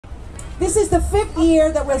This is the 5th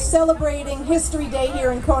year that we're celebrating History Day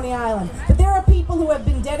here in Coney Island. But there are people who have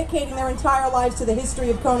been dedicating their entire lives to the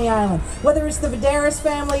history of Coney Island. Whether it's the Vidaris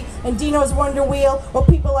family and Deno's Wonder Wheel, or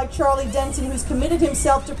people like Charlie Denson, who's committed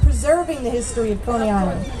himself to preserving the history of Coney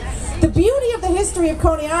Island. The beauty of the history of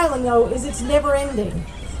Coney Island, though, is it's never ending.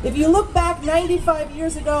 If you look back 95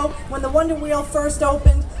 years ago, when the Wonder Wheel first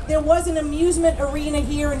opened, there was an amusement arena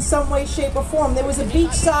here in some way, shape, or form. There was a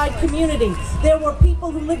beachside community. There were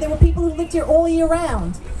people who lived here all year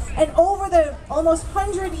round. And over the almost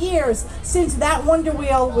 100 years since that Wonder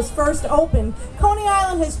Wheel was first opened, Coney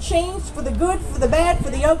Island has changed for the good, for the bad, for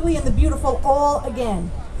the ugly, and the beautiful all again.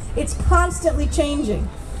 It's constantly changing.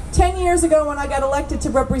 10 years ago, when I got elected to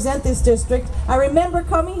represent this district, I remember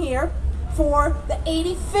coming here for the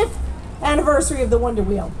 85th anniversary of the Wonder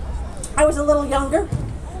Wheel. I was a little younger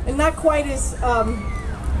and not quite as,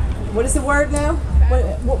 what is the word now?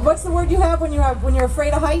 What's the word you have when you're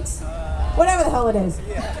afraid of heights? Whatever the hell it is.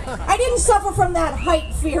 I didn't suffer from that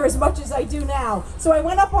height fear as much as I do now. So I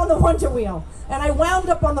went up on the Wonder Wheel, and I wound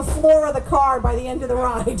up on the floor of the car by the end of the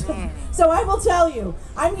ride. So I will tell you,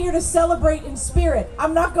 I'm here to celebrate in spirit.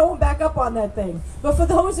 I'm not going back up on that thing. But for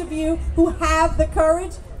those of you who have the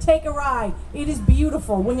courage, take a ride. It is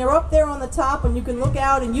beautiful. When you're up there on the top and you can look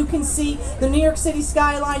out and you can see the New York City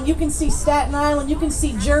skyline, you can see Staten Island, you can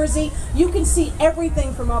see Jersey, you can see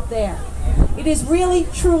everything from up there. It is really,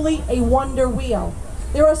 truly a wonder wheel.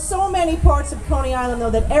 There are so many parts of Coney Island, though,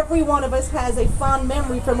 that every one of us has a fond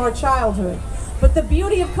memory from our childhood. But the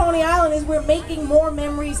beauty of Coney Island is we're making more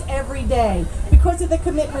memories every day because of the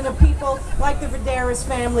commitment of people like the Vidaris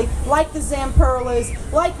family, like the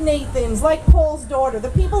Zamperlas, like Nathan's, like Paul's daughter, the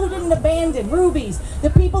people who didn't abandon, Ruby's, the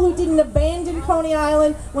people who didn't abandon Coney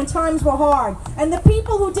Island when times were hard, and the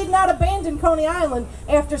people who did not abandon Coney Island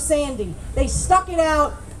after Sandy. They stuck it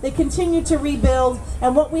out, they continued to rebuild,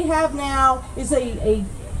 and what we have now is a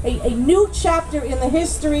new chapter in the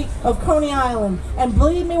history of Coney Island. And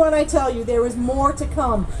believe me when I tell you, there is more to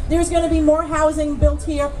come. There's going to be more housing built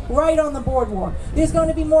here right on the boardwalk. There's going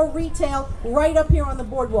to be more retail right up here on the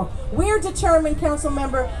boardwalk. We're determined,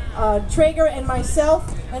 Councilmember Traeger and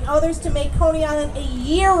myself and others, to make Coney Island a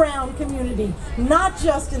year-round community, not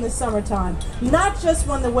just in the summertime, not just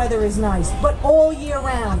when the weather is nice, but all year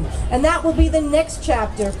round. And that will be the next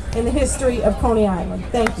chapter in the history of Coney Island.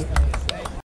 Thank you.